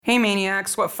Hey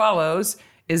Maniacs, what follows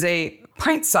is a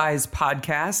pint-sized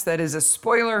podcast that is a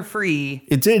spoiler-free.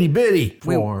 It's itty bitty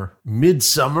for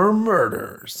Midsummer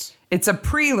Murders. It's a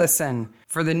pre-listen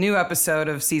for the new episode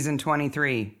of season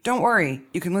 23. Don't worry,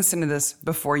 you can listen to this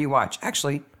before you watch.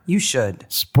 Actually, you should.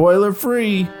 Spoiler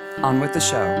free. On with the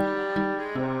show.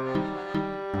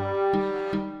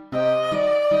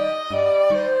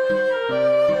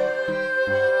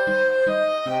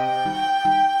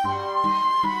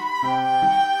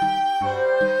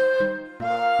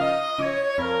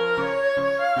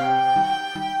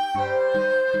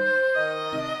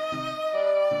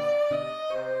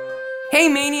 Hey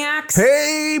Maniacs!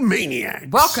 Hey Maniacs!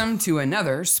 Welcome to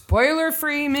another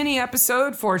spoiler-free mini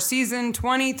episode for season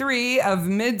 23 of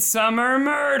Midsummer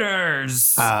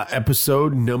Murders.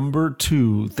 Episode number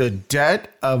 2, The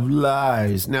Debt of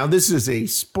Lies. Now this is a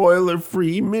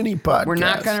spoiler-free mini podcast. We're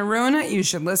not going to ruin it. You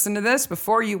should listen to this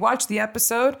before you watch the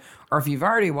episode, or if you've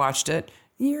already watched it,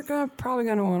 you're probably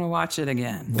going to want to watch it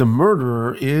again. The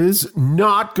murderer is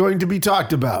not going to be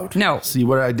talked about. No. See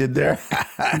what I did there?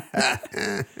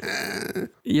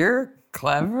 You're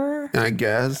clever. I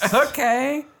guess.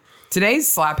 Okay.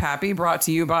 Today's Slap Happy brought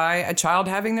to you by a child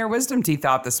having their wisdom teeth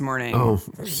out this morning. Oh,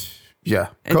 yeah.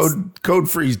 Code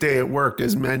freeze day at work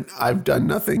has meant I've done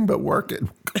nothing but work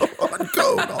on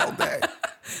code all day.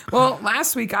 Well,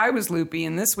 last week I was loopy,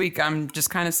 and this week I'm just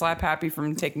kind of slap happy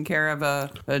from taking care of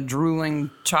a drooling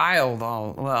child.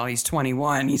 Well, he's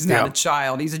 21. He's not a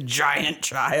child. He's a giant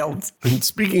child. And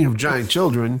speaking of giant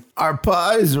children, our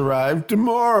pies arrive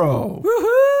tomorrow.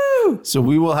 Woohoo! So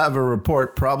we will have a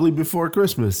report probably before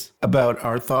Christmas about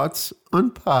our thoughts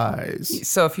on pies.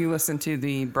 So if you listen to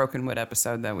the Broken Wood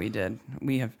episode that we did,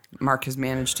 Mark has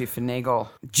managed to finagle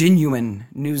genuine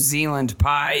New Zealand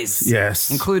pies.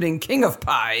 Yes. Including King of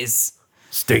Pies.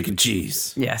 Steak and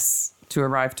cheese. Yes. To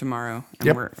arrive tomorrow.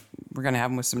 And we're going to have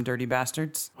them with some dirty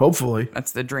bastards. Hopefully.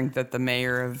 That's the drink that the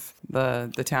mayor of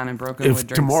the town in Broken Wood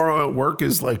drinks. If tomorrow at work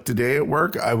is like today at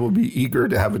work, I will be eager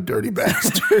to have a dirty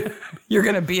bastard. You're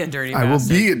going to be a dirty bastard. I will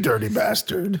be a dirty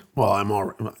bastard. Well, I'm all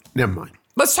right. Never mind.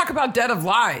 Let's talk about Debt of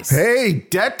Lies. Hey,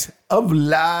 Debt of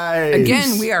Lies.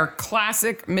 Again, we are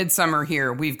classic Midsummer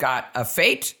here. We've got a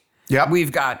fate. Yep.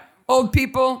 We've got old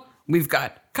people. We've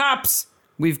got cops.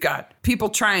 We've got people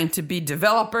trying to be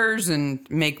developers and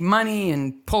make money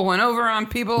and pull one over on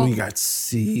people. We got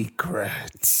secrets.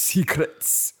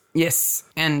 Yes.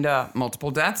 And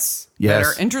multiple deaths Yes. that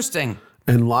are interesting.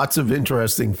 And lots of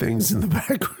interesting things in the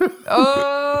background.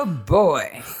 Oh,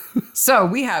 boy. So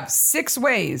we have 6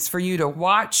 ways for you to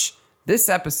watch this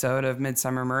episode of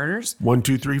Midsummer Murders. 1,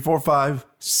 2, 3, 4, 5,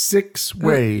 6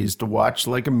 ways to watch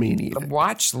like a maniac.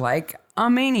 Watch like a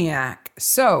maniac.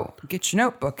 So get your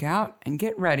notebook out and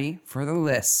get ready for the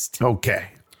list. Okay.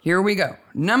 Here we go.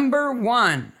 Number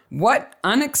 1. What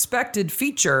unexpected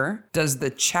feature does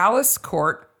the Chalice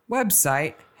Court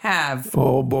website have?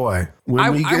 Oh boy. When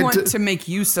I want to make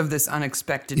use of this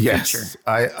unexpected feature.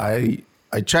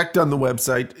 I checked on the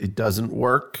website. It doesn't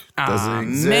work. Doesn't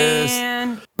exist.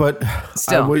 Man. But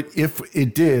Still. if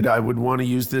it did, I would want to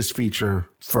use this feature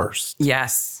first.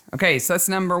 Yes. Okay, so that's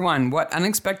number 1. What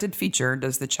unexpected feature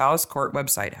does the Chalice Court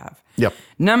website have? Yep.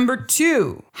 Number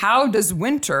 2. How does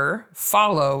Winter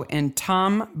follow in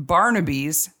Tom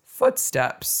Barnaby's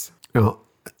footsteps? Oh,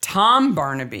 Tom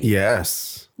Barnaby.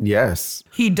 yes.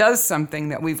 He does something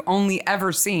that we've only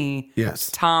ever seen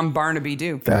Tom Barnaby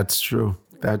do. That's true.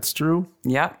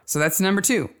 Yeah. So that's number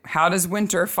 2. How does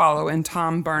Winter follow in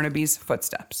Tom Barnaby's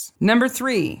footsteps? Number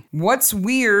 3. What's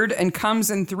weird and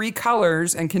comes in 3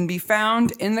 colors and can be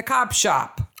found in the cop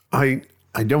shop? I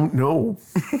don't know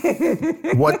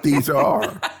what these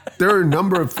are. There are a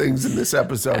number of things in this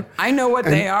episode. I know what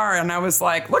they are, and I was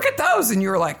like, look at those, and you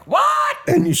were like, what?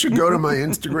 And you should go to my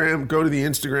Instagram, go to the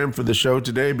Instagram for the show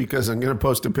today, because I'm going to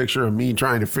post a picture of me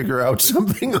trying to figure out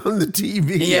something on the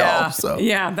TV also.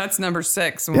 Yeah, that's number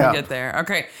 6 when we get there.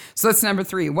 Okay, so that's number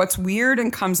 3. What's weird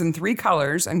and comes in 3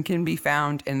 colors and can be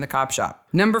found in the cop shop?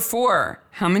 Number 4.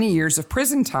 How many years of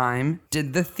prison time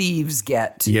did the thieves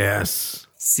get? Yes.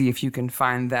 See if you can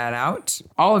find that out.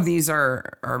 All of these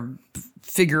are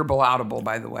figurable outable,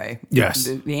 by the way. Yes.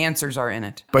 The answers are in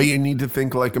it. But you need to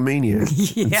think like a maniac.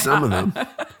 Yeah. Some of them.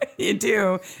 You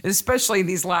do, especially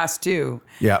these last 2.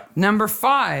 Yeah. Number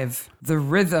 5, the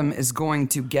rhythm is going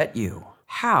to get you.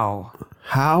 How?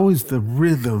 How is the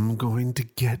rhythm going to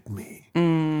get me?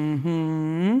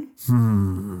 And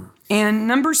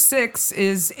number 6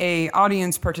 is a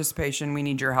audience participation. We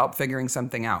need your help figuring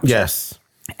something out. Yes.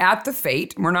 At the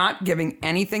fete, we're not giving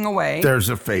anything away. There's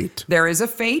a fete. There is a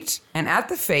fete, and at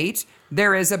the fete,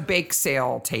 there is a bake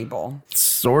sale table.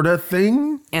 Sort of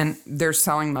thing. And they're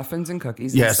selling muffins and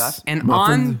cookies Yes, and stuff. And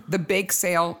muffins. on the bake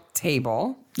sale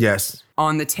table, Yes.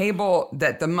 on the table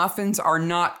that the muffins are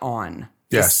not on,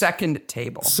 the Yes. second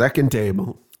table, Second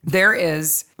table. there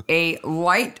is a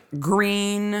light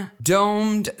green,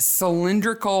 domed,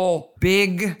 cylindrical,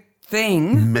 big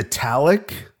thing.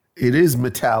 Metallic. It is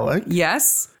metallic.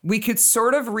 Yes, we could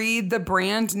sort of read the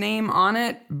brand name on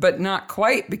it, but not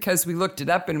quite because we looked it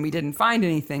up and we didn't find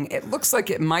anything. It looks like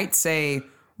it might say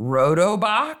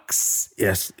Rotobox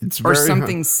Yes, it's or very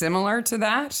something similar to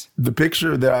that. The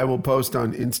picture that I will post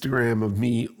on Instagram of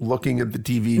me looking at the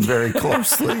TV very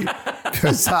closely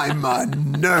because I'm a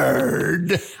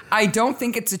nerd. I don't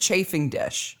think it's a chafing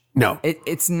dish. No,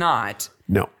 It's not.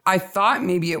 no. I thought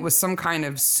maybe it was some kind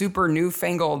of super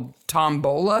newfangled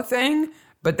tombola thing,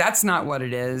 but that's not what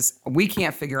it is. We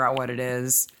can't figure out what it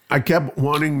is. I kept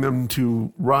wanting them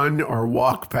to run or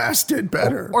walk past it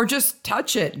better. Or just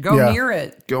touch it. Go Yeah. near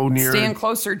it. Go near Stand it.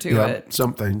 closer to Yeah, it.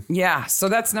 something. Yeah, so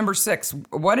that's number 6.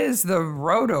 What is the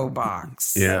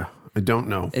Rotobox? Yeah, I don't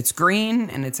know. It's green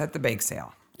and it's at the bake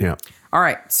sale. Yeah. All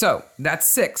right, so that's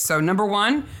 6. So number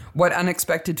 1, what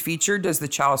unexpected feature does the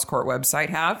Chalice Court website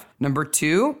have? Number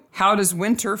 2, how does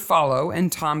winter follow in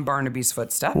Tom Barnaby's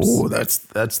footsteps? Oh,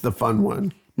 that's the fun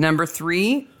one. Number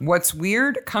 3, what's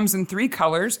weird comes in 3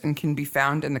 colors and can be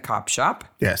found in the cop shop.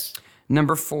 Yes.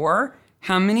 Number 4,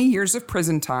 how many years of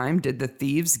prison time did the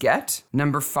thieves get?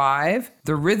 Number 5,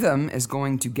 the rhythm is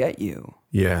going to get you.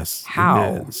 Yes. How?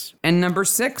 It is. And number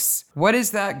 6, what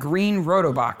is that green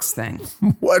Rotobox thing?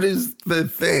 What is the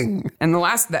thing? And the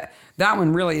last, that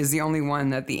one really is the only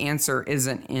one that the answer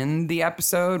isn't in the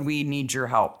episode. We need your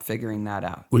help figuring that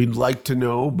out. We'd like to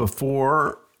know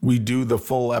before we do the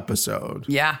full episode.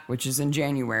 Yeah, which is in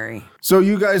January. So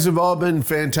you guys have all been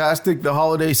fantastic. The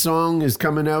holiday song is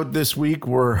coming out this week.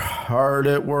 We're hard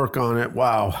at work on it.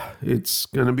 Wow. It's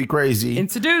going to be crazy.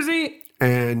 It's a doozy.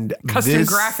 And Custom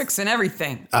graphics and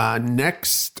everything.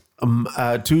 Next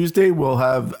Tuesday, we'll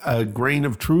have A Grain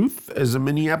of Truth as a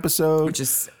mini episode. Which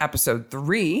is episode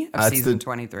 3 of season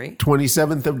 23.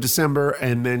 27th of December.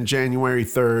 And then January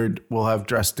 3rd, we'll have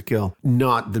Dressed to Kill.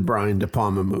 Not the Brian De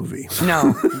Palma movie.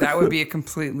 No, that would be a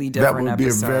completely different That would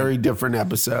episode. be a very different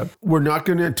episode. We're not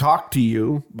going to talk to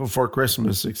you before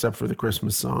Christmas, except for the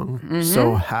Christmas song. Mm-hmm.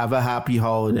 So have a happy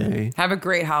holiday. Have a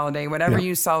great holiday. Whatever Yep.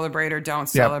 you celebrate or don't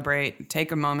celebrate,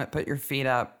 take a moment, put your feet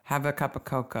up, have a cup of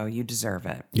cocoa. You deserve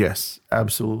it. Yes,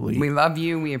 absolutely. We love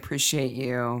you. We appreciate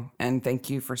you. And thank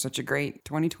you for such a great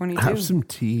 2022. Have some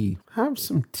tea. Have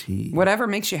some tea. Whatever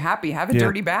makes you happy. Have a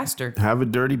dirty bastard. Have a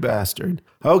dirty bastard.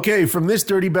 Okay, from this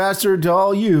dirty bastard to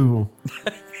all you.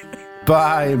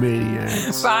 Bye,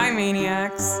 maniacs. Bye,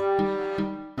 maniacs.